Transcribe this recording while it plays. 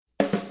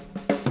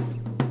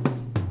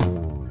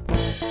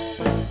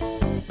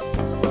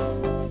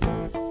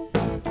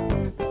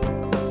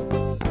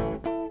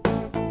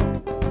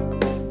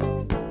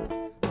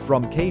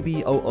From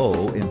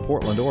KBOO in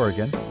Portland,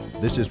 Oregon,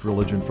 this is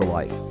Religion for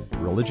Life,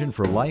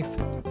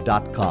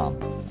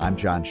 religionforlife.com. I'm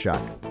John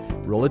Shuck.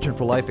 Religion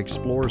for Life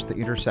explores the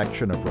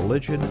intersection of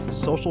religion,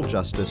 social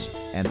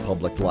justice, and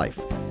public life.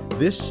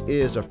 This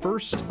is a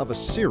first of a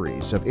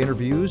series of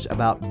interviews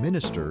about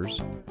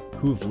ministers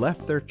who've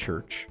left their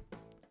church,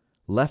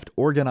 left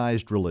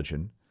organized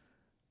religion,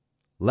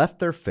 left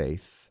their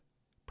faith,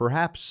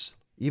 perhaps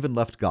even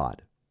left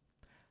God.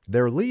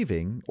 Their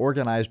leaving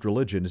organized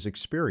religion is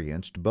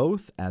experienced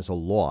both as a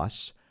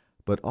loss,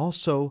 but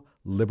also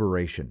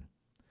liberation.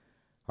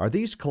 Are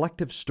these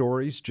collective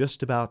stories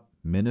just about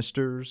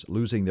ministers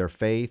losing their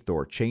faith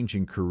or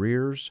changing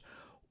careers?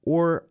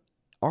 Or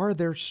are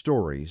their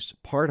stories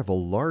part of a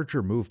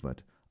larger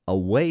movement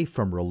away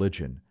from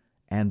religion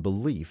and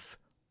belief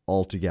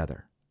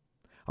altogether?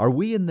 Are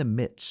we in the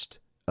midst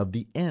of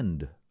the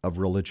end of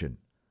religion,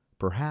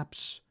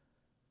 perhaps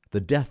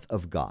the death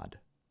of God?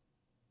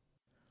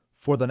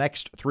 For the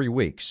next 3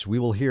 weeks, we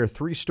will hear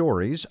 3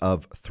 stories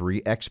of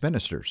 3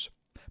 ex-ministers.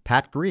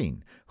 Pat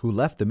Green, who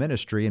left the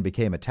ministry and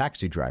became a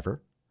taxi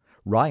driver.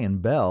 Ryan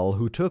Bell,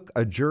 who took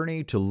a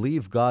journey to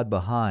leave God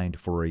behind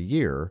for a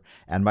year.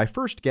 And my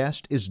first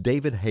guest is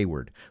David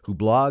Hayward, who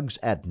blogs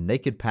at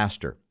Naked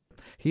Pastor.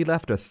 He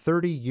left a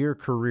 30-year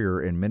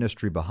career in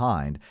ministry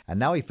behind, and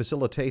now he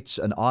facilitates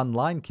an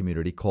online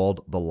community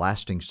called The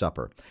Lasting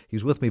Supper.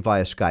 He's with me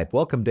via Skype.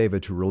 Welcome,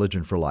 David, to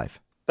Religion for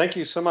Life. Thank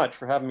you so much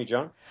for having me,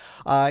 John.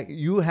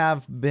 You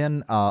have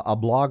been a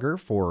blogger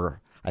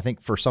for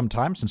some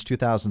time, since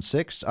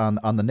 2006,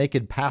 on the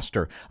Naked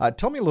Pastor.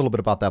 Tell me a little bit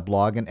about that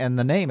blog and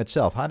the name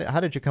itself. How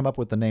did you come up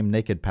with the name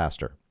Naked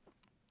Pastor?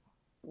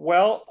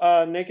 Well,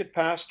 Naked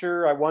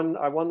Pastor, I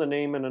won the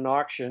name in an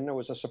auction. It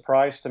was a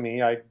surprise to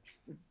me. I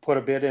put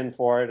a bid in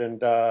for it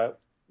and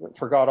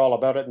forgot all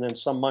about it. And then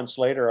some months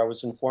later, I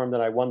was informed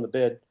that I won the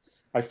bid.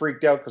 I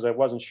freaked out because I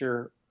wasn't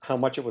sure how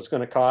much it was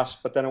going to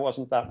cost, but then it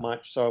wasn't that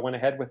much, so I went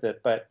ahead with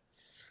it. But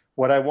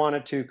what I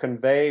wanted to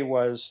convey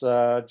was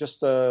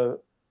just a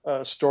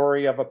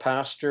story of a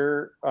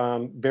pastor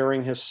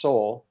bearing his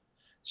soul.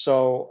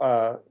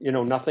 So,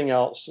 nothing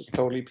else. It's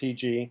totally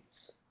PG.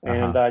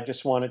 And I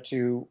just wanted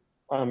to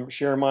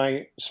share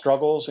my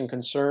struggles and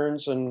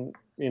concerns and,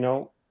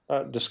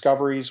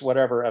 discoveries,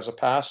 whatever, as a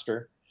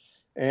pastor.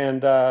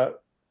 And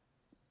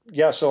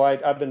so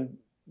I've been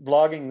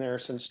blogging there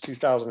since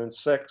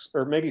 2006,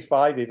 or maybe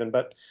 5 even,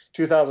 but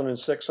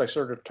 2006 I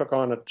sort of took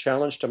on a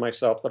challenge to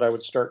myself that I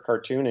would start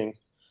cartooning,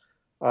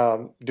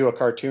 do a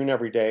cartoon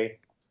every day.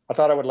 I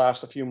thought I would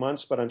last a few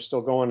months, but I'm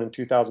still going in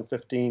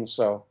 2015.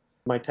 So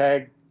my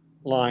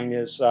tagline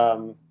is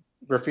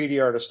graffiti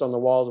artist on the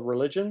walls of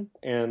religion,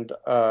 and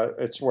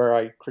it's where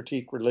I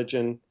critique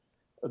religion,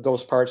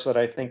 those parts that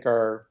I think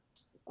are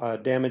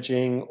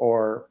damaging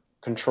or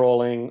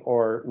controlling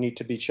or need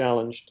to be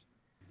challenged.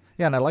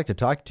 Yeah, and I'd like to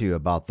talk to you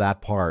about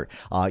that part.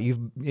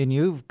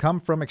 You've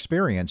come from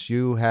experience.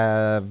 You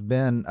have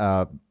been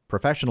a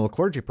professional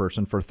clergy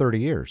person for 30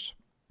 years.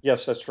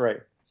 Yes, that's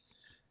right.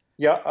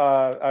 Yeah,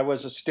 I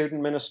was a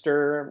student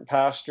minister and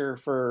pastor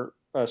for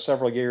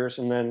several years,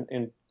 and then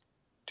in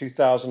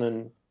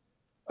 2007,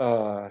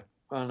 I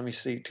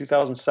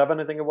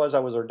think it was, I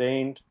was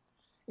ordained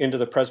into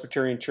the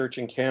Presbyterian Church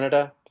in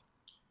Canada.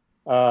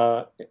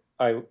 I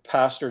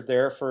pastored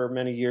there for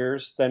many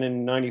years. Then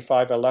in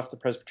 95, I left the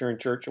Presbyterian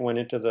Church and went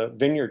into the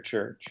Vineyard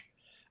Church.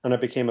 And I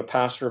became a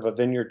pastor of a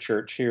Vineyard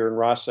Church here in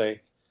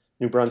Rothesay,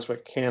 New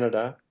Brunswick,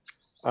 Canada,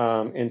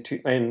 in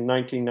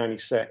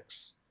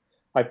 1996.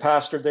 I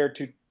pastored there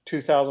to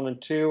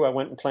 2002. I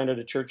went and planted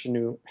a church in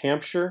New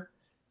Hampshire,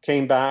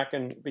 came back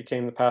and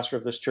became the pastor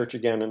of this church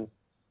again in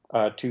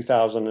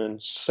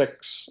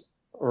 2006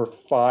 or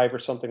 5 or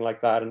something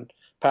like that, and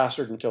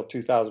pastored until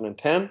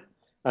 2010.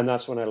 And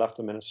that's when I left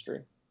the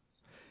ministry.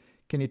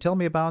 Can you tell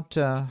me about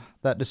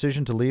that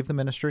decision to leave the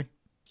ministry?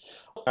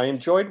 I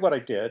enjoyed what I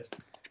did,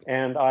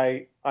 and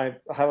I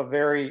have a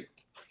very,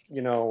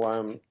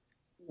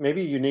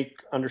 maybe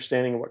unique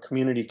understanding of what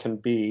community can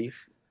be,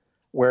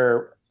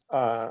 where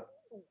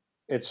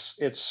it's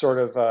sort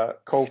of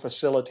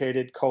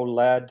co-facilitated,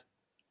 co-led,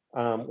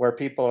 where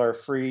people are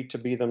free to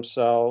be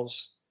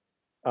themselves,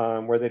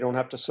 where they don't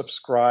have to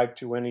subscribe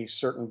to any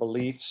certain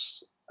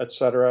beliefs,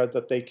 etc.,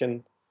 that they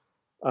can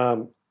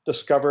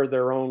discover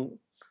their own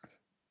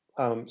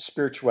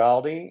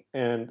spirituality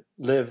and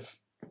live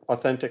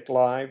authentic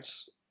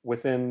lives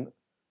within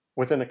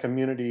a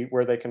community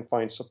where they can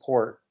find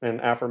support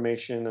and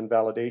affirmation and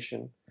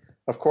validation.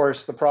 Of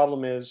course, the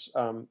problem is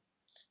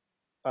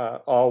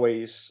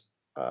always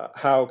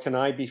how can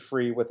I be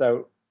free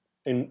without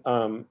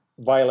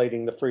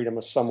violating the freedom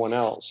of someone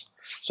else?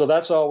 So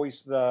that's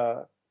always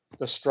the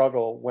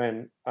struggle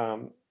when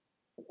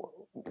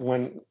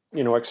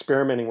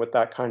experimenting with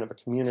that kind of a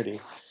community.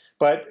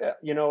 But,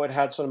 it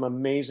had some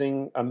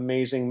amazing,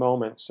 amazing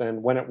moments.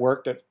 And when it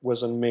worked, it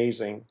was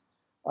amazing.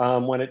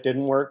 When it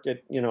didn't work,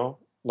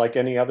 like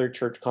any other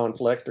church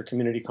conflict or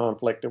community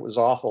conflict, it was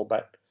awful.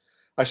 But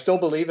I still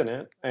believe in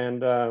it.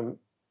 And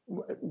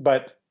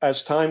but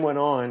as time went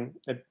on,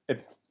 it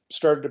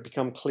started to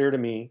become clear to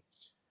me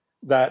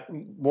that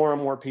more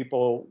and more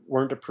people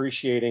weren't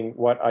appreciating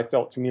what I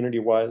felt community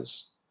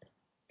was.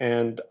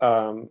 And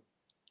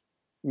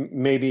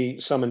maybe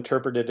some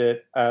interpreted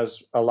it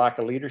as a lack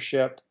of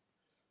leadership,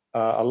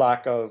 a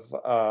lack of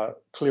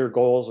clear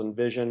goals and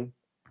vision,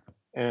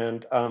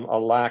 and a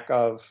lack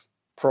of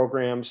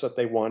programs that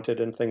they wanted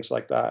and things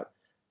like that.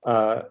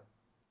 Uh,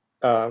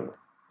 um,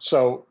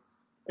 so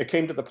it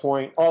came to the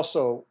point.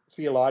 Also,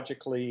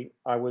 theologically,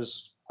 I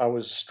was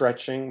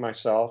stretching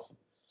myself,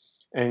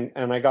 and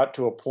I got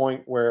to a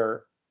point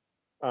where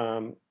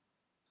um,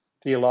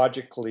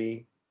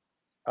 theologically,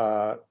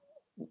 uh,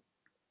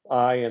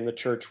 I and the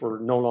church were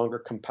no longer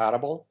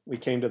compatible. We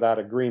came to that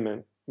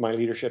agreement, my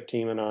leadership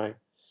team and I,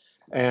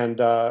 and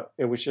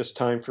it was just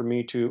time for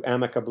me to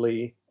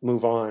amicably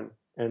move on.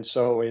 And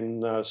so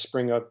in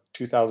spring of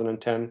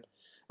 2010,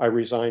 I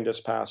resigned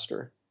as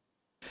pastor.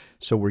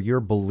 So were your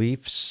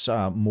beliefs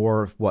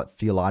more what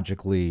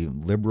theologically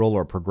liberal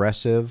or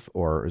progressive,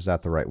 or is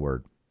that the right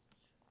word?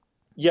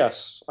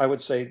 Yes, I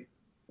would say,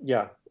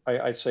 yeah,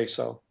 I'd say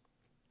so.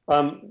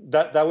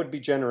 That would be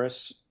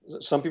generous.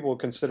 Some people would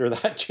consider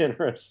that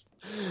generous.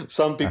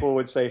 Some Uh, people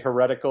would say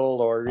heretical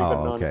or even oh,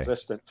 okay.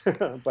 non-existent.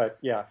 But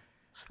yeah,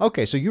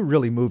 Okay, so you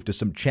really moved to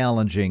some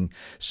challenging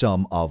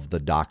some of the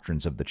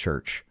doctrines of the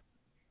church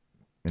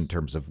in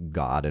terms of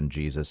God and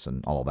Jesus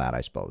and all of that,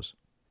 I suppose.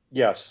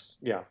 yes,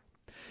 yeah,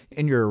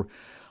 In your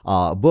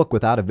book,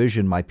 Without a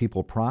Vision, My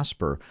People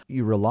Prosper,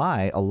 you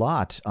rely a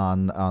lot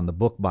on the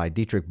book by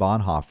Dietrich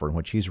Bonhoeffer, in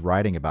which he's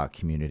writing about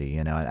community.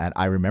 And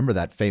I remember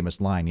that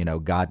famous line,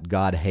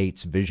 God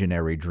hates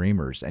visionary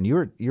dreamers. And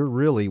you're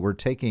really were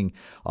taking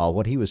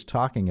what he was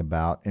talking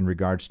about in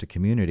regards to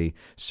community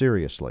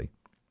seriously.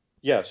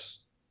 yes.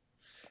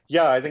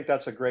 Yeah, I think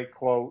that's a great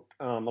quote.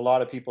 A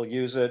lot of people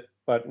use it,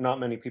 but not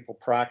many people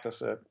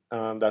practice it.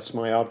 That's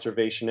my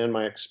observation and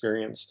my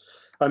experience.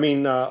 I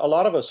mean, a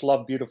lot of us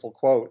love beautiful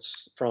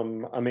quotes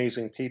from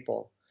amazing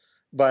people,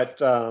 but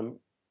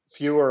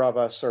fewer of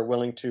us are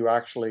willing to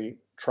actually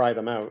try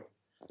them out.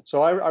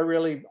 So I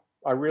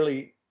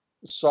really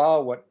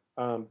saw what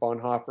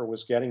Bonhoeffer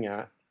was getting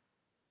at.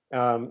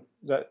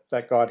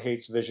 That God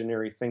hates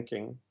visionary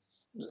thinking,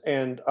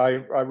 and I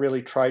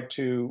really tried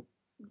to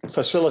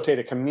facilitate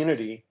a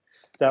community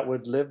that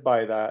would live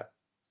by that.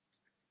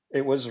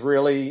 It was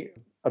really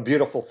a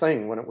beautiful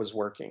thing when it was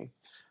working.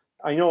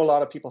 I know a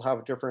lot of people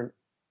have different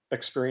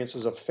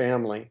experiences of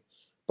family,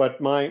 but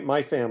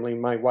my family,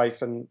 my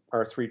wife and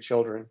our three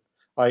children,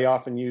 I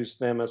often use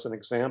them as an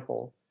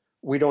example.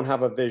 We don't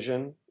have a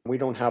vision, we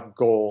don't have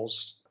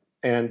goals,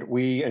 and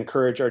we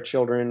encourage our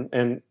children,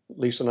 and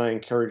Lisa and I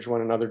encourage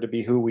one another to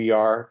be who we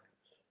are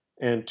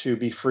and to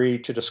be free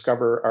to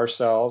discover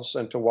ourselves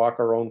and to walk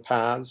our own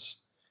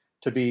paths,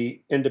 to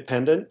be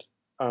independent.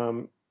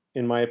 Um,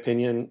 in my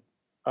opinion,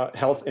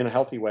 health in a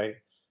healthy way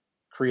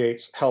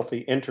creates healthy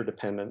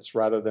interdependence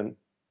rather than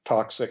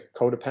toxic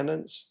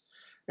codependence.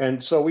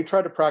 And so we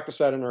try to practice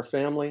that in our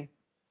family,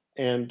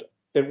 and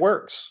it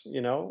works,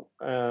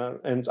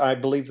 and I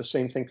believe the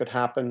same thing could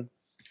happen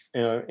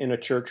in a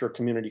church or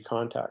community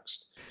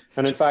context.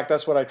 And in fact,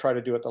 that's what I try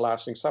to do at the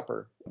Lasting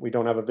Supper. We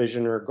don't have a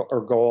vision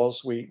or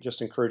goals. We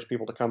just encourage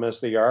people to come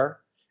as they are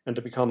and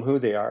to become who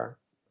they are.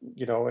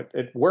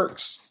 It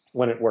works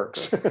when it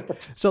works.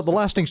 So the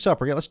Lasting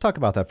Supper, yeah, let's talk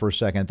about that for a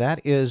second.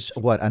 That is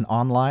what an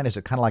online is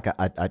it kind of like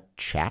a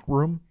chat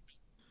room?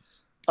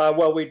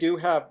 Well, we do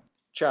have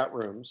chat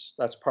rooms.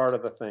 That's part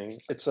of the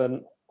thing. It's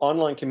an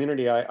online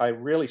community. I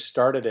really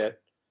started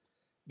it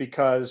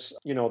because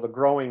the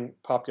growing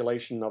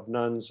population of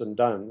nuns and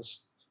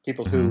duns,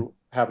 people Mm-hmm. who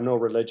have no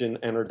religion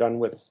and are done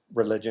with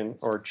religion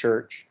or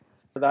church,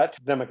 that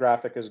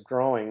demographic is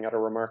growing at a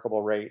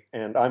remarkable rate,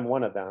 and I'm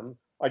one of them.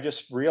 I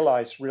just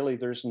realized really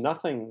there's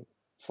nothing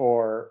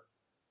for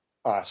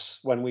us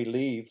when we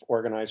leave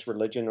organized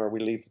religion or we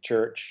leave the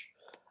church.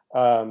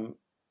 Um,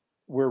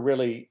 we're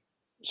really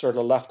sort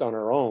of left on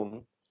our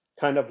own,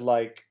 kind of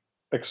like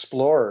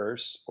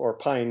explorers or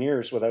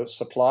pioneers without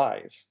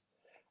supplies.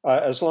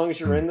 As long as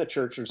you're in the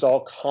church, there's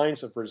all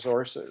kinds of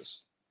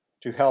resources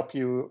to help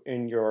you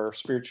in your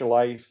spiritual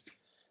life,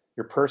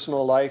 your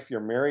personal life, your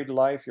married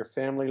life, your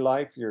family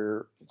life,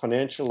 your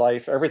financial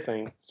life,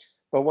 everything.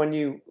 But when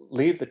you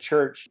leave the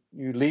church,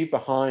 you leave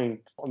behind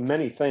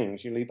many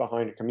things. You leave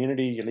behind a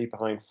community, you leave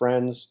behind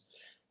friends,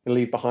 you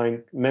leave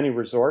behind many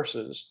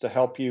resources to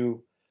help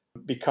you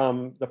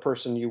become the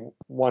person you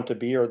want to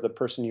be or the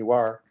person you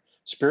are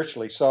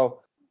spiritually.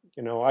 So,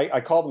 I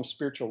call them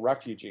spiritual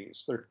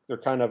refugees. They're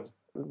kind of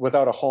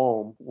without a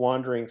home,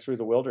 wandering through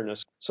the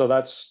wilderness. So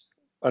that's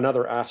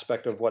another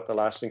aspect of what the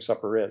Lasting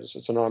Supper is.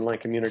 It's an online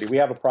community. We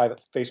have a private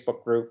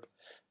Facebook group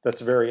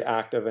that's very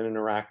active and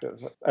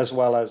interactive, as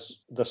well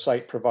as the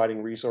site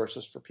providing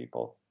resources for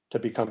people to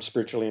become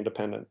spiritually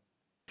independent.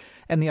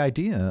 And the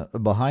idea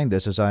behind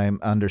this, as I'm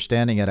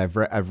understanding it,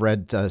 I've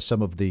read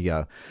some of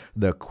the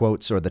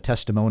quotes or the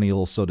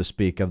testimonials, so to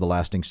speak, of the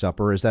Lasting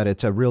Supper, is that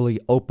it's a really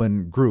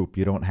open group.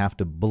 You don't have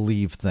to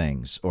believe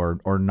things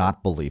or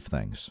not believe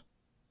things.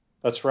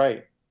 That's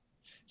right.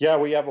 Yeah,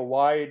 we have a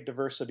wide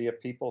diversity of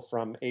people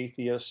from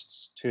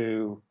atheists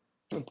to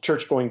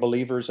church-going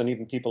believers and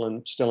even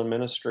people still in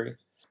ministry.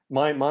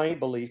 My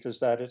belief is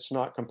that it's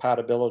not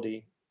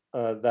compatibility,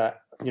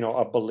 that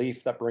a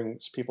belief that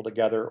brings people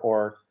together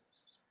or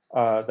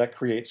that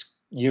creates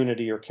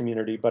unity or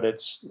community, but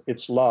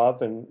it's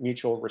love and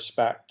mutual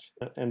respect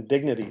and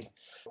dignity.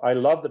 I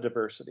love the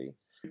diversity,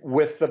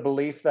 with the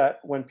belief that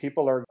when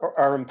people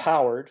are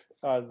empowered,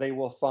 they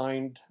will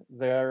find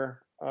the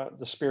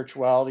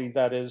spirituality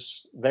that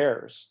is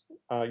theirs,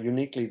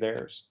 uniquely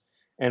theirs,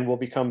 and will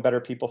become better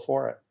people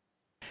for it.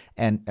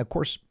 And of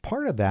course,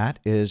 part of that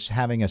is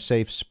having a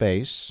safe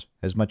space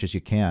as much as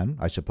you can,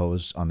 I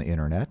suppose, on the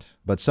internet,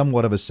 but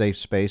somewhat of a safe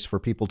space for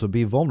people to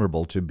be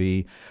vulnerable, to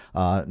be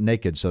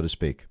naked, so to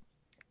speak.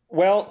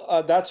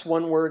 Well, that's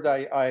one word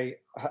I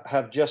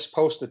have just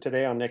posted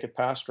today on Naked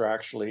Pastor,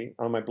 actually,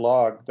 on my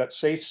blog. That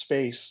safe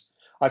space,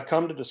 I've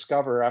come to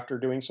discover after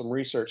doing some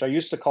research. I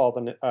used to call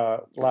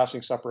the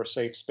Lasting Supper a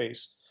safe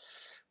space,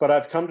 but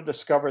I've come to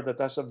discover that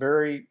that's a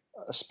very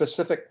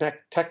specific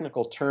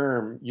technical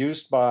term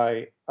used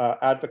by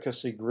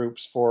advocacy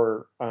groups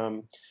for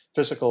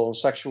physical and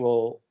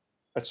sexual,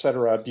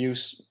 etc.,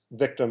 abuse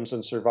victims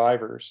and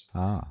survivors,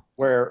 Ah,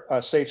 where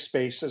a safe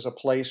space is a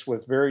place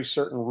with very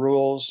certain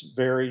rules,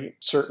 very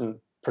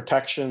certain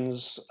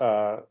protections,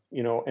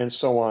 and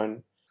so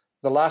on.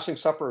 The Lasting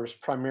Supper is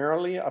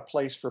primarily a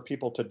place for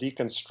people to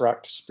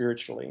deconstruct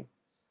spiritually.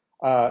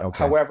 okay.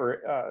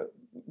 However,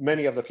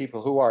 many of the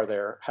people who are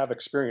there have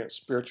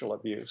experienced spiritual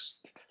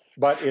abuse,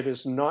 but it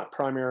is not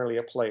primarily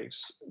a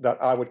place that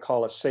I would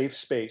call a safe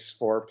space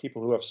for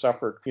people who have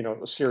suffered,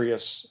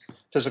 serious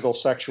physical,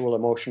 sexual,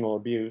 emotional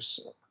abuse.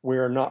 We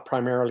are not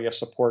primarily a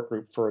support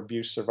group for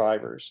abuse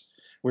survivors.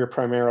 We are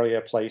primarily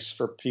a place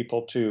for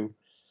people to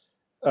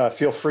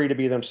feel free to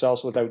be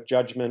themselves without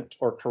judgment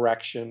or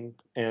correction,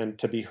 and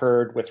to be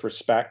heard with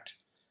respect,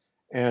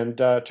 and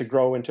to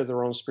grow into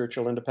their own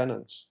spiritual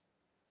independence.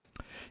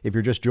 If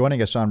you're just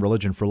joining us on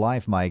Religion for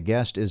Life, my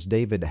guest is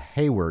David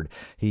Hayward.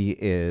 He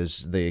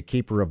is the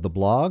keeper of the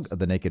blog,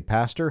 The Naked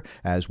Pastor,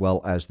 as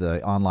well as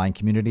the online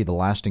community, The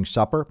Lasting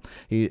Supper.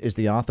 He is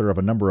the author of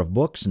a number of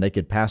books,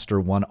 Naked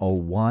Pastor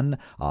 101,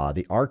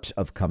 The Art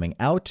of Coming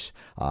Out,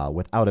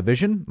 Without a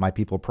Vision, My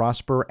People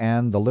Prosper,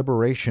 and The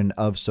Liberation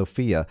of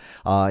Sophia.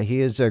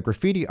 He is a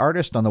graffiti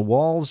artist on the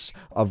walls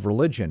of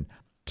religion.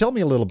 Tell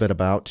me a little bit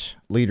about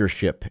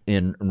leadership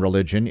in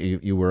religion.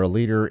 You were a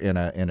leader in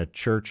a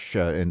church,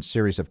 in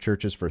series of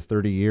churches for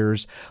 30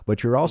 years,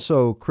 but you're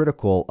also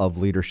critical of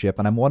leadership.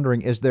 And I'm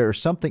wondering, is there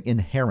something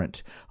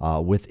inherent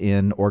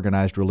within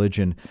organized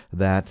religion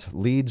that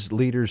leads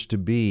leaders to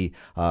be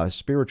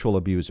spiritual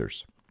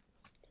abusers?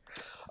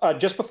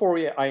 Just before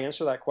I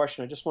answer that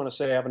question, I just want to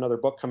say I have another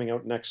book coming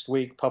out next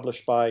week,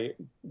 published by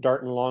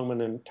Darton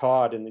Longman and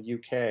Todd in the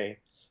UK,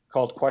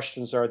 called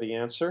Questions Are the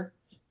Answer.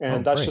 Oh,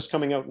 And that's great. just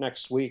coming out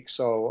next week.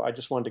 So I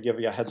just wanted to give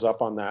you a heads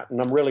up on that.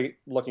 And I'm really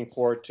looking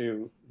forward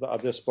to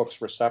this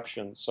book's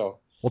reception. So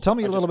Well, tell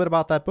me I a little just, bit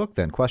about that book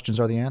then. Questions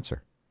are the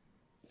answer.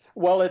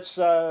 well,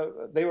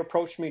 they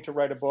approached me to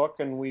write a book,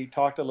 and we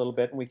talked a little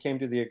bit, and we came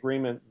to the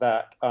agreement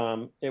that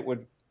it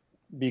would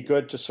be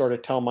good to sort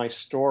of tell my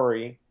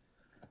story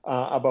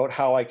about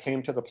how I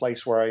came to the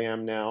place where I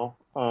am now.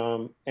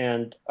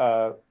 And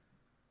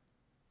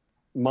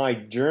my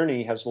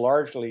journey has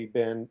largely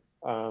been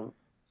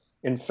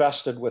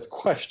infested with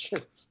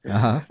questions.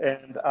 Uh-huh.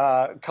 And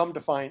I've come to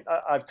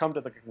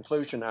the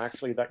conclusion,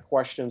 actually, that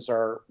questions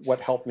are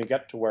what helped me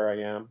get to where I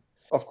am.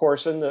 Of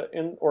course,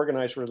 in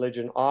organized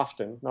religion,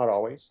 often, not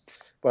always,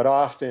 but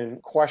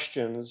often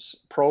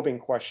probing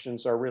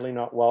questions are really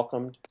not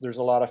welcomed. There's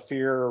a lot of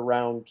fear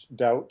around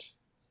doubt,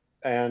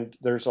 and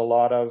there's a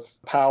lot of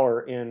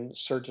power in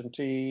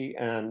certainty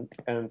and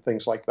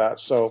things like that.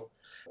 So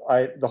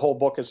the whole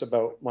book is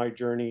about my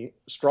journey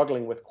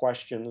struggling with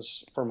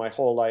questions for my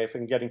whole life,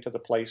 and getting to the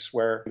place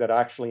where that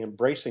actually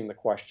embracing the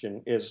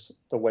question is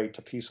the way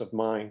to peace of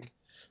mind.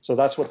 So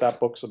that's what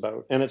that book's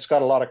about. And it's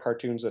got a lot of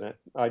cartoons in it.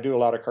 I do a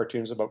lot of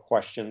cartoons about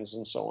questions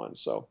and so on.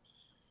 So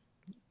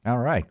All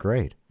right,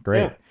 great, yeah.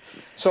 great.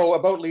 So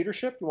about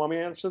leadership, you want me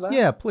to answer that?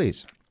 Yeah,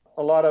 please.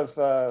 A lot of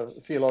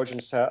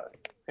theologians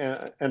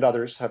and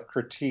others have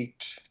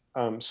critiqued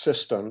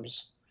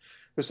systems,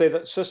 who say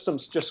that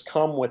systems just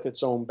come with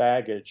its own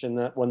baggage, and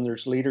that when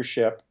there's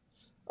leadership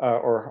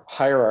or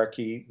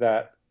hierarchy,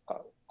 that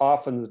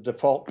often the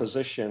default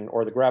position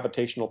or the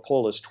gravitational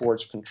pull is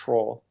towards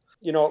control.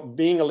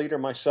 Being a leader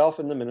myself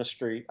in the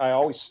ministry, I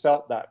always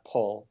felt that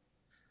pull.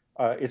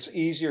 It's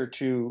easier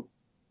to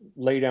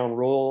lay down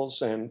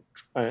rules and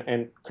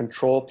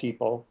control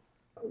people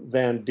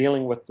than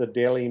dealing with the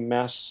daily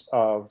mess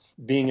of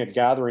being a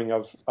gathering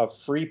of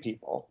free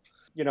people.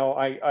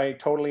 I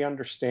totally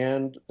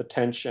understand the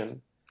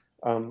tension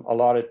a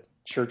lot of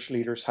church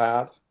leaders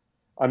have.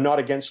 I'm not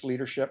against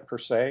leadership per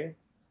se,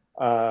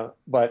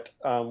 but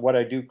what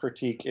I do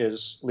critique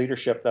is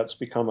leadership that's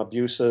become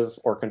abusive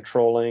or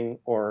controlling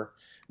or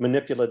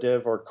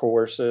manipulative or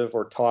coercive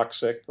or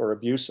toxic or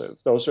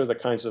abusive. Those are the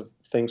kinds of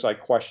things I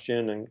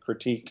question and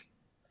critique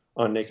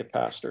on Naked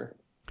Pastor.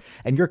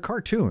 And your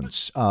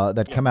cartoons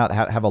that Yeah. come out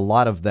have a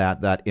lot of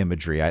that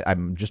imagery.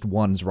 I'm just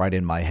one's right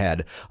in my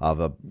head of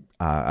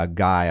a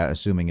guy,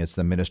 assuming it's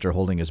the minister,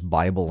 holding his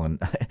Bible, and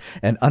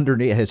and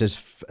underneath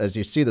as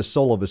you see the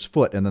sole of his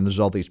foot, and then there's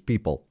all these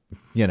people.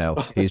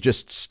 He's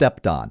just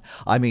stepped on.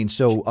 I mean,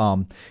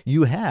 so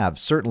you have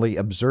certainly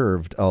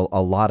observed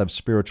a lot of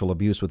spiritual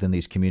abuse within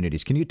these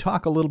communities. Can you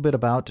talk a little bit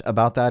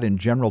about that in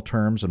general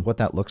terms and what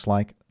that looks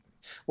like?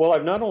 Well,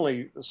 I've not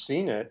only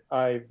seen it,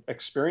 I've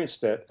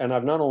experienced it, and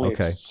I've not only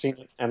Okay. seen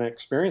it and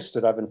experienced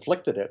it, I've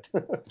inflicted it.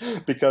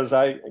 Because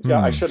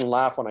yeah, I Hmm. shouldn't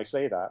laugh when I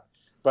say that,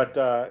 but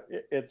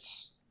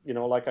it's,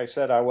 like I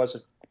said, I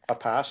was a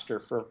pastor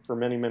for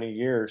many many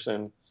years,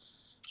 and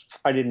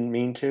I didn't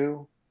mean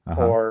to, Uh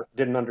huh. or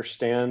didn't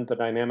understand the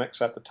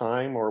dynamics at the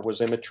time, or was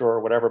immature or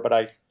whatever. But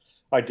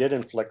I did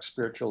inflict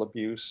spiritual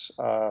abuse,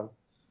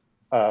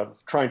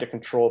 of trying to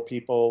control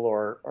people,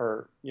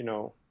 or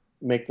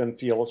make them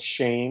feel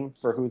shame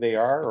for who they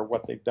are or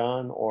what they've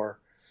done, or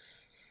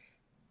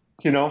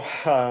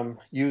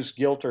use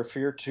guilt or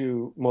fear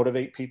to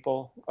motivate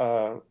people.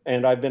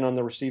 And I've been on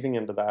the receiving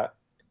end of that.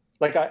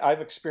 Like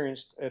I've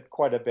experienced it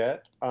quite a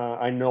bit.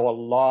 I know a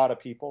lot of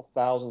people,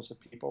 thousands of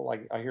people.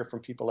 I hear from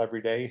people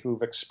every day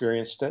who've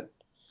experienced it.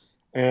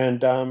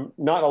 And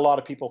not a lot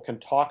of people can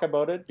talk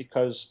about it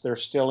because they're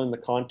still in the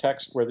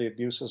context where the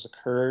abuse has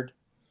occurred,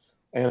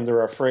 and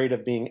they're afraid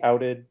of being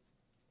outed.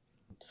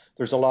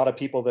 There's a lot of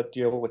people that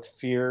deal with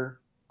fear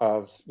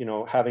of,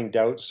 having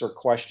doubts or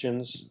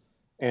questions,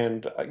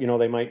 and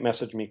they might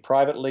message me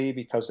privately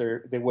because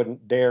they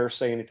wouldn't dare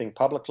say anything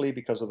publicly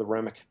because of the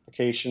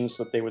ramifications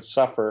that they would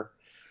suffer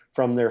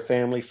from their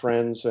family,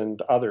 friends,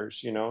 and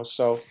others.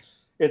 So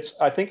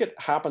I think it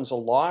happens a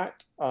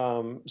lot.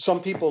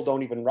 Some people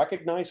don't even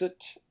recognize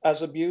it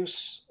as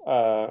abuse,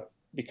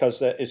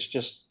 because it's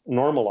just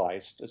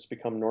normalized. It's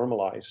become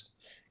normalized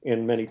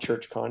in many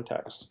church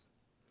contexts.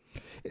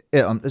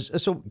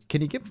 So,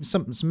 can you give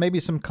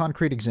maybe some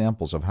concrete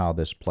examples of how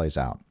this plays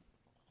out?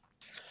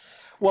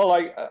 Well,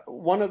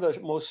 one of the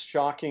most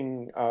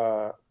shocking,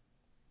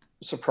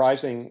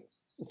 surprising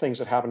things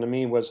that happened to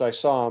me was I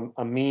saw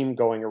a meme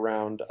going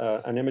around,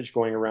 an image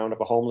going around of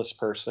a homeless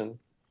person,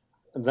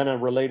 and then a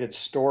related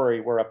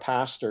story where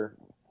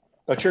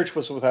a church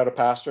was without a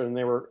pastor, and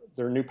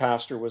their new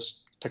pastor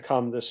was to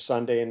come this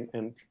Sunday,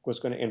 and was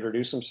going to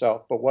introduce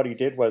himself. But what he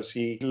did was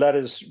he let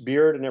his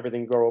beard and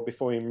everything grow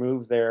before he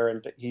moved there,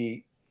 and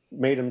he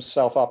made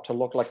himself up to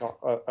look like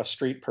a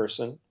street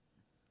person,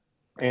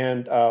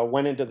 and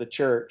went into the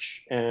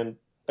church and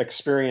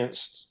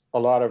experienced a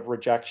lot of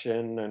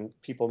rejection and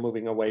people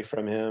moving away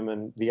from him,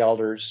 and the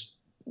elders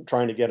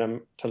trying to get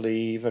him to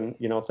leave, and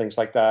things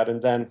like that.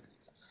 And then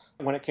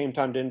when it came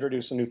time to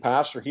introduce a new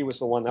pastor, he was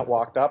the one that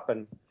walked up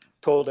and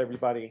told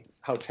everybody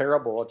how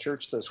terrible a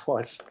church this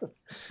was.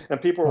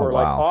 And people Oh, were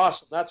like, wow.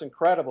 awesome, that's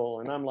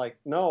incredible. And I'm like,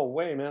 no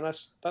way, man,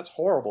 that's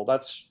horrible.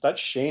 That's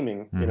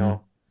shaming, Hmm.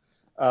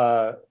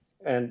 uh,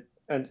 and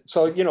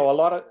so, a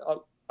lot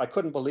of, I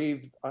couldn't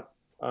believe,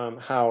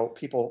 how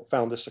people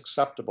found this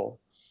acceptable.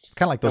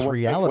 Kind of like And those when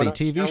reality I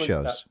TV challenged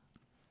that, shows.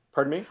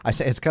 pardon me. I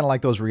say it's kind of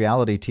like those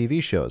reality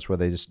TV shows where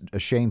they just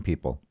shame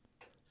people.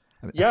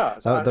 I mean, Yeah,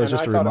 that was and I just a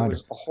thought it reminder.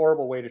 was a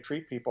horrible way to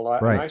treat people.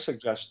 And Right. I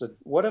suggested,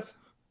 what if,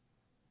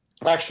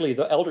 actually,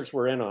 the elders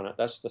were in on it.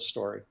 That's the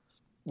story.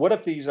 What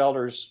if these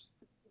elders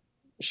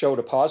showed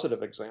a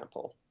positive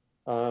example?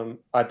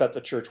 I bet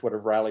the church would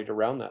have rallied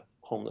around that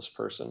homeless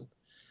person,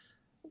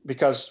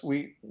 because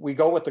we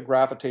go with the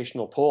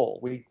gravitational pull.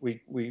 We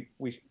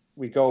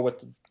go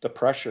with the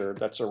pressure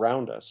that's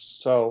around us.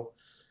 So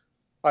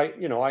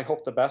I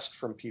hope the best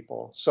from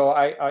people. So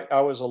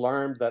I was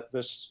alarmed that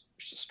this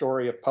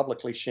story of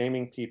publicly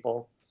shaming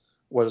people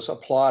was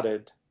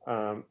applauded,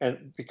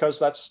 and because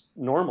that's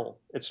normal.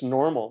 It's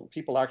normal.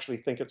 People actually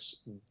think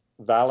it's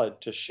valid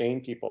to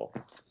shame people,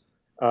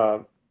 uh,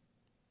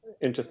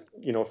 into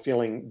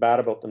feeling bad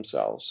about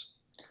themselves,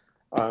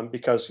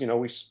 because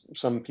we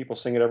some people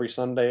sing it every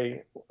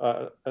Sunday.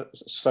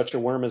 Such a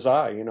worm as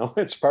I.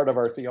 It's part of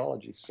our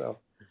theology. So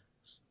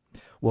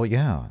Well,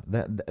 yeah,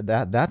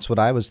 that's what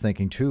I was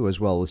thinking too, as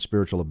well as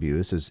spiritual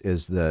abuse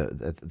is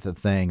the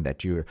thing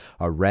that you're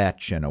a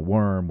wretch and a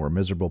worm, we're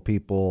miserable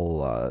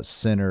people,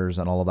 sinners,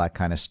 and all of that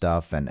kind of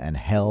stuff, and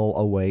hell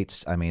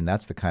awaits. I mean,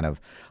 that's the kind of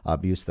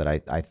abuse that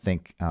I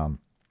think.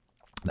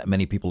 That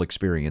many people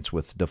experience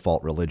with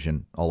default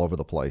religion all over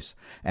the place,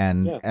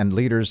 and yeah,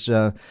 leaders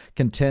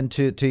can tend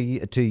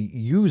to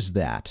use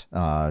that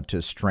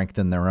to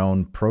strengthen their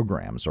own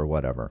programs or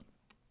whatever.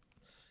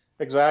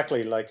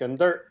 exactly. Like, and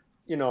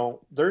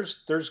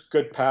there's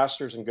good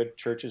pastors and good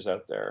churches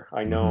out there.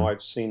 I know, Hmm.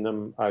 I've seen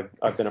them.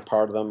 I've been a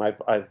part of them. I've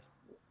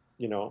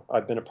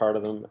been a part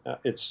of them.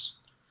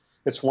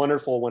 It's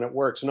wonderful when it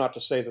works. Not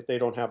to say that they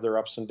don't have their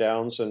ups and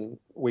downs and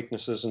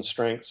weaknesses and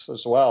strengths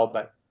as well,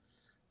 but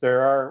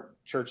there are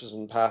churches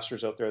and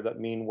pastors out there that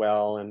mean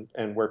well,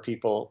 and where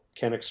people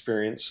can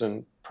experience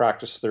and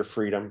practice their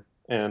freedom,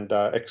 and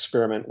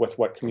experiment with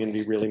what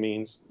community really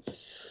means.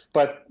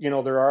 But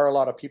there are a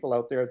lot of people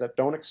out there that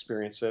don't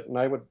experience it, and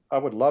I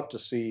would love to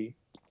see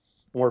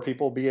more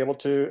people will be able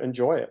to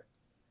enjoy it.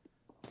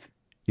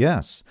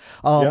 Yes.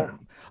 Yeah,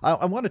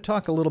 I want to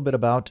talk a little bit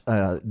about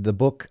the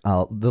book,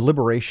 The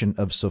Liberation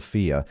of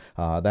Sophia.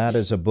 That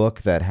is a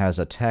book that has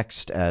a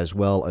text as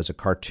well as a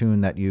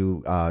cartoon that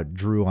you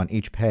drew on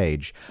each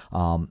page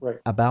right.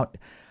 about,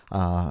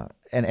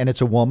 and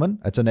it's a woman,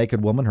 it's a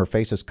naked woman. Her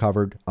face is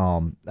covered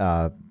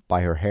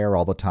by her hair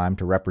all the time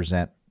to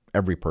represent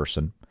every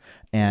person.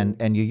 Hmm.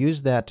 And you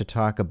use that to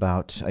talk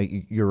about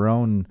your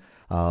own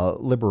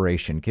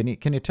liberation. Can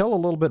you tell a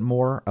little bit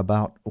more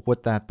about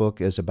what that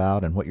book is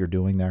about and what you're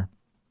doing there?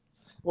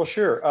 Well,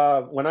 sure.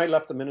 When I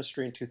left the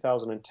ministry in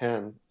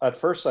 2010, at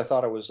first I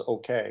thought it was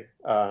okay.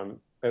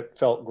 It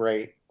felt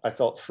great. I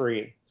felt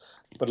free.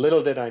 But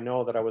little did I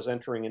know that I was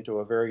entering into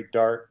a very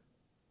dark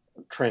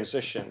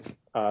transition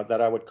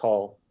that I would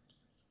call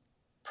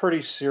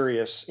pretty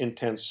serious,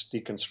 intense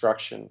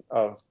deconstruction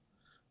of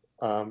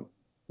um,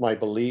 my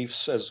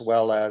beliefs, as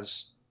well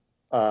as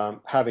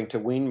having to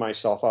wean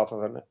myself off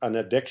of an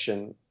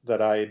addiction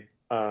that I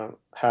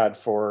had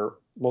for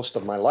most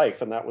of my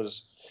life, and that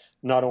was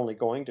not only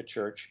going to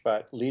church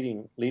but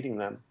leading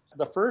them.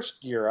 The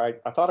first year,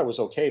 I thought I was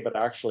okay, but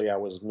actually I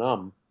was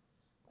numb.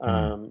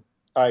 Mm. Um,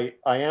 I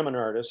am an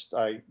artist.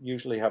 I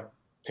usually have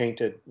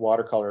painted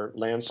watercolor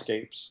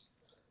landscapes,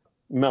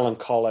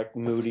 melancholic,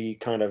 moody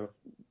kind of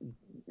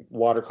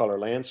watercolor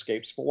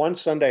landscapes. But one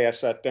Sunday I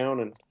sat down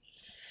and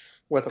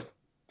with a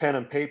pen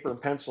and paper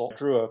and pencil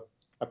drew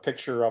a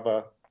picture of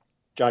a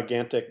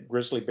gigantic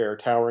grizzly bear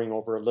towering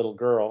over a little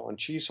girl, and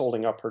she's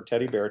holding up her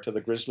teddy bear to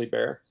the grizzly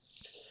bear.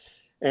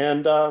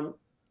 And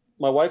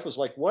my wife was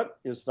like, "What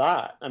is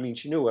that?" I mean,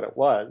 she knew what it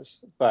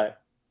was,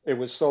 but it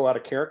was so out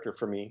of character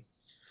for me.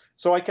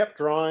 So I kept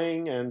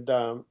drawing, and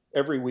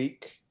every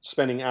week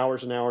spending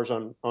hours and hours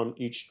on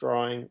each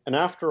drawing. And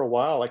after a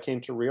while, I came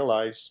to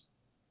realize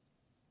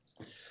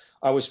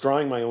I was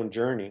drawing my own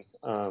journey.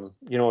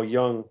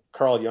 Young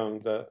Carl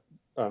Jung, the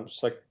Hmm.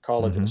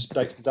 psychologist,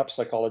 depth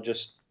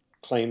psychologist,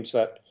 claims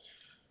that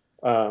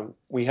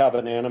we have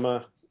an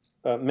anima,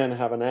 men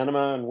have an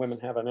anima, and women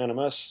have an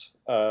animus.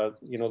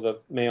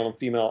 The male and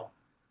female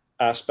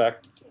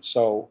aspect.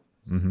 So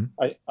Hmm.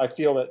 I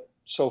feel that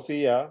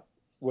Sophia,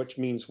 which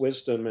means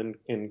wisdom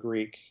in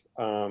Greek,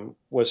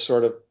 was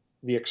sort of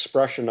the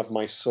expression of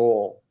my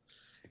soul,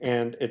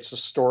 and it's a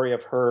story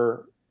of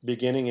her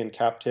beginning in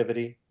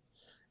captivity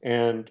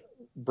and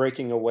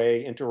breaking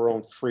away into her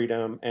own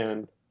freedom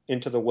and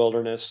into the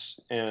wilderness.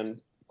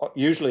 And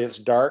usually it's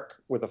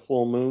dark with a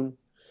full moon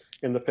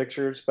in the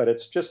pictures, but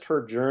it's just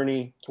her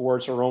journey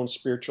towards her own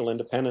spiritual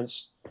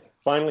independence,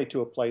 finally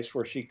to a place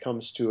where she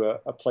comes to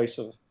a place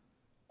of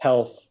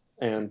health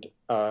and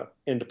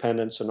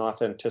independence and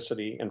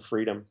authenticity and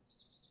freedom.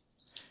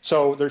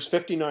 So there's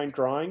 59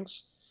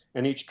 drawings,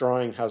 and each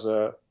drawing has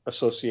a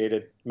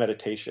associated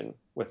meditation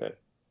with it.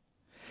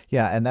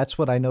 Yeah, and that's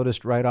what I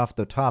noticed right off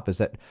the top is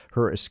that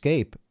her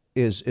escape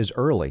is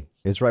early.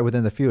 It's right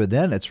within the few.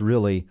 Then it's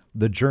really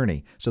the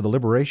journey. So the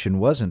liberation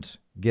wasn't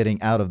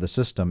getting out of the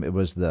system. It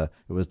was the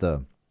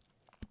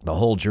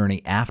whole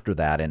journey after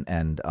that, and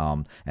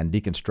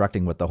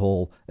deconstructing what the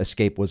whole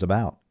escape was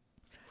about.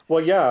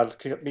 Well, yeah,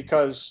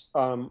 because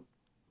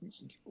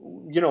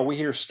we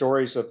hear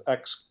stories of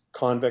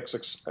ex-convicts,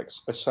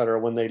 et cetera,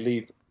 when they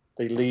leave,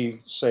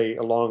 say,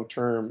 a long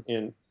term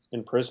in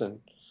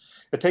prison.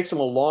 It takes them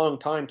a long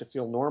time to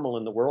feel normal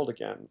in the world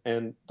again,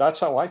 and that's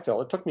how I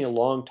felt. It took me a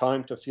long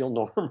time to feel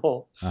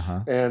normal, Uh-huh.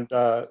 and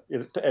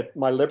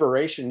my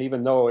liberation,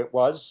 even though it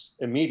was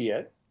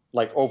immediate,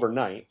 like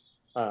overnight,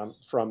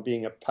 from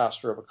being a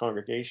pastor of a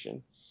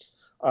congregation,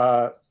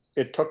 uh,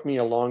 it took me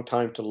a long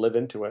time to live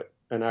into it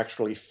and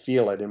actually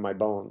feel it in my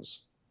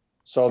bones.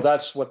 So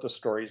that's what the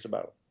story is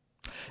about.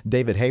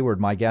 David Hayward,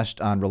 my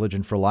guest on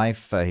Religion for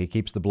Life. He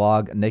keeps the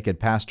blog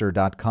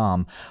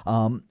nakedpastor.com.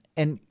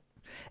 And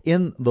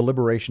in The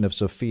Liberation of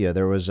Sophia,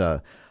 there was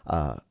a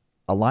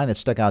line that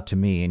stuck out to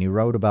me, and you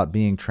wrote about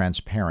being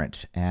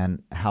transparent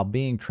and how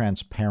being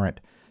transparent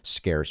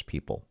scares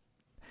people.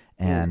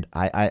 Mm. And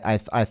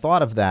I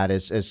thought of that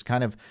as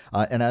kind of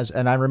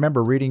and I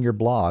remember reading your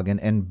blog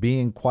and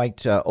being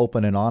quite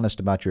open and honest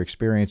about your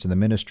experience in the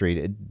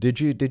ministry. Did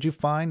you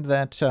find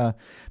that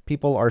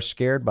people are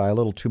scared by a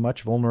little too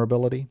much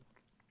vulnerability?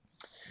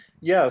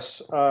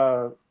 Yes,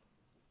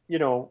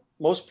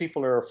 most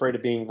people are afraid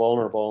of being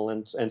vulnerable,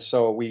 and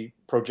so we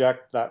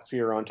project that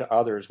fear onto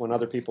others. When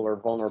other people are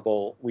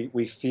vulnerable,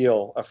 we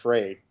feel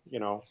afraid.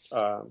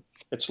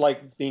 It's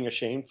like being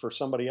ashamed for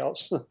somebody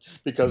else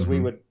because we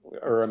Hmm. would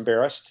or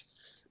embarrassed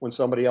when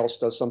somebody else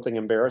does something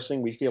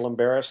embarrassing. We feel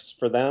embarrassed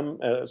for them.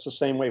 It's the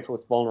same way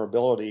with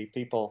vulnerability.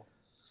 People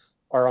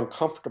are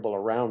uncomfortable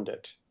around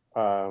it,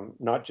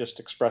 not just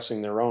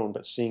expressing their own,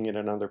 but seeing it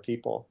in other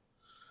people.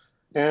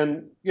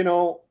 And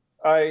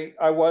I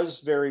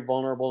was very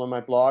vulnerable in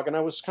my blog, and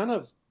I was kind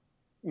of,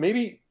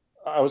 maybe,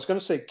 I was going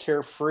to say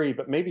carefree,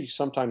 but maybe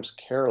sometimes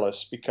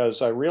careless,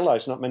 because I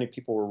realized not many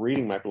people were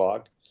reading my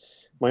blog.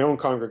 My own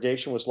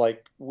congregation was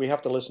like, "We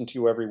have to listen to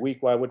you every week.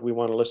 Why would we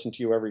want to listen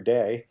to you every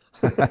day?"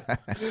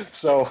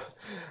 so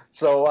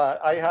so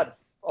I had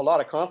a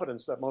lot of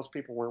confidence that most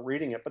people weren't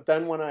reading it. But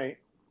then when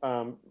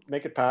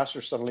Naked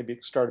Pastor suddenly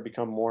started to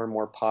become more and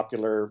more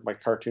popular, my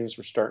cartoons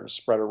were starting to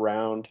spread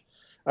around.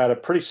 I had a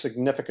pretty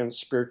significant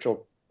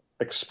spiritual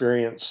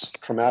experience,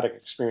 traumatic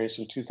experience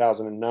in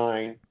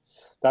 2009.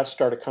 That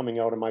started coming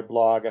out in my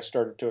blog. I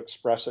started to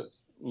express it,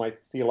 my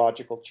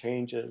theological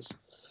changes.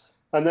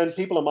 And then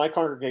people in my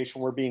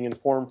congregation were being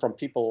informed from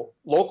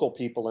local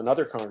people in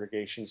other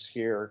congregations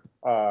here.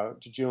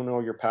 Did you know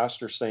your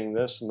pastor's saying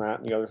this and that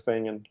and the other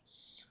thing? And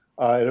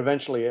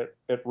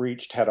it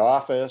reached head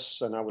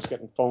office, and I was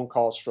getting phone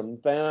calls from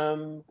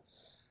them.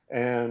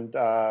 And,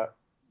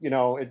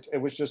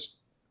 it was just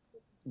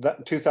that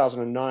in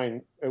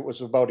 2009, it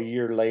was about a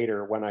year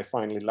later when I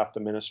finally left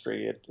the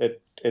ministry.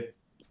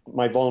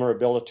 My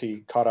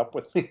vulnerability caught up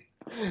with me.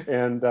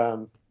 And,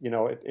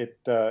 it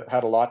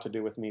had a lot to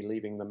do with me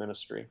leaving the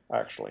ministry,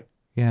 actually.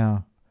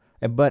 Yeah.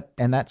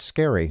 And that's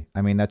scary.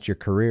 I mean, that's your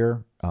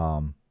career.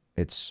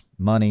 It's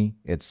money.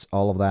 It's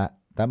all of that.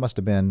 That must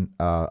have been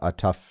a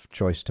tough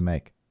choice to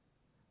make.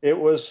 It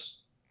was,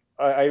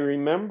 I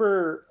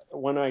remember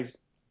when I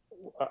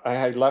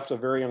had left a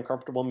very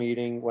uncomfortable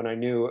meeting when I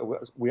knew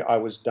I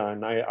was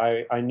done.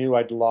 I knew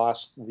I'd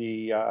lost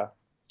the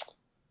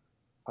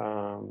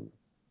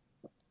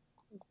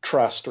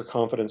trust or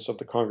confidence of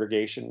the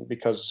congregation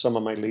because some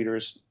of my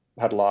leaders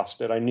had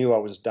lost it. I knew I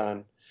was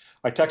done.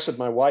 I texted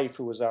my wife,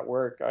 who was at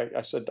work.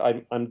 I said,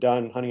 I'm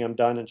done, honey, I'm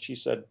done. And she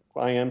said,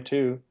 I am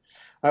too.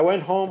 I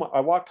went home.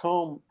 I walked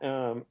home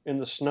in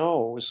the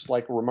snow. It was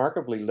like a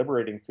remarkably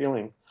liberating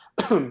feeling.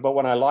 But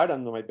when I lied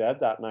on my bed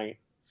that night,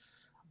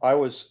 I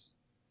was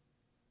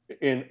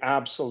in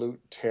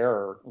absolute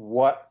terror.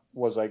 What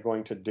was I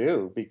going to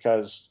do?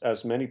 Because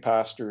as many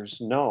pastors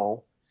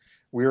know,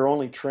 we are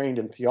only trained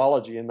in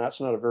theology, and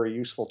that's not a very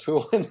useful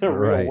tool in the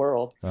real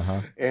world.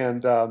 Uh-huh.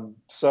 And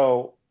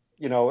so,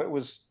 it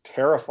was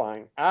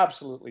terrifying,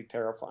 absolutely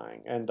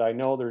terrifying. And I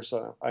know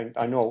I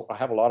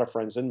have a lot of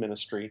friends in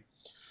ministry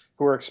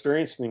who are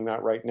experiencing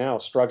that right now,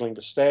 struggling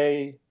to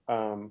stay,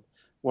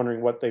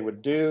 wondering what they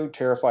would do,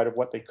 terrified of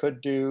what they could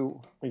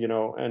do,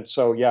 And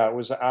so, yeah, it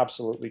was an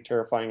absolutely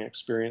terrifying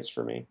experience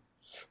for me.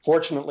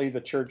 Fortunately, the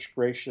church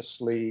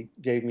graciously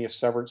gave me a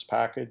severance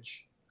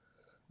package,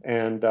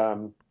 and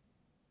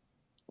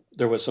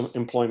there was some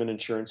employment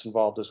insurance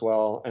involved as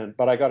well.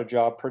 But I got a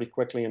job pretty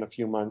quickly in a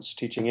few months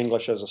teaching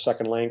English as a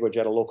second language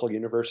at a local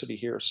university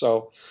here.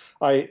 So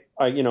I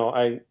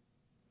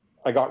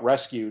got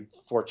rescued,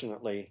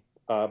 fortunately,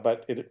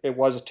 but it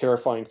was a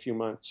terrifying few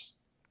months.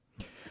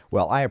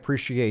 Well, I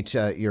appreciate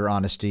your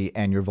honesty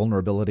and your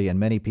vulnerability, and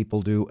many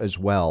people do as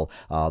well.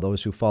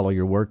 Those who follow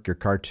your work, your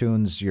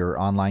cartoons, your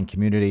online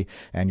community,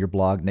 and your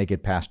blog,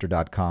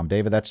 nakedpastor.com.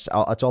 David, that's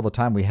all the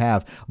time we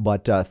have,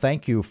 but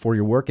thank you for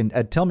your work.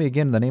 And tell me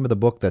again the name of the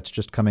book that's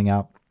just coming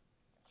out.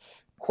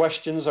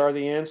 Questions Are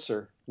the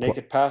Answer.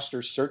 Naked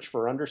Pastors Search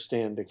for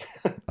Understanding.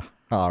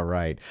 All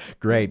right.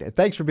 Great.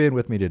 Thanks for being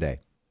with me today.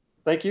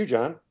 Thank you,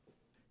 John.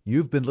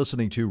 You've been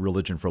listening to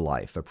Religion for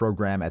Life, a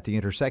program at the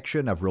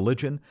intersection of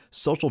religion,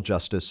 social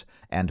justice,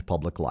 and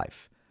public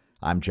life.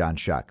 I'm John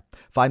Shuck.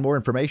 Find more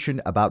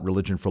information about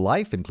Religion for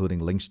Life, including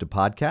links to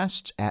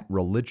podcasts, at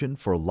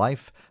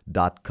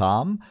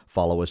religionforlife.com.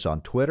 Follow us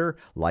on Twitter,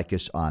 like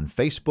us on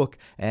Facebook,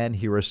 and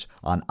hear us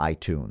on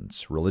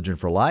iTunes. Religion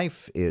for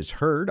Life is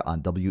heard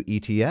on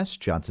WETS,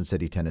 Johnson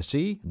City,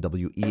 Tennessee,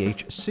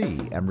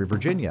 WEHC, Emory,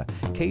 Virginia,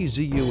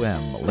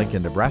 KZUM,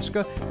 Lincoln,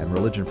 Nebraska, and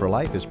Religion for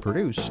Life is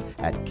produced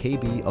at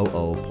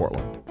KBOO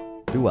Portland.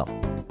 Do well.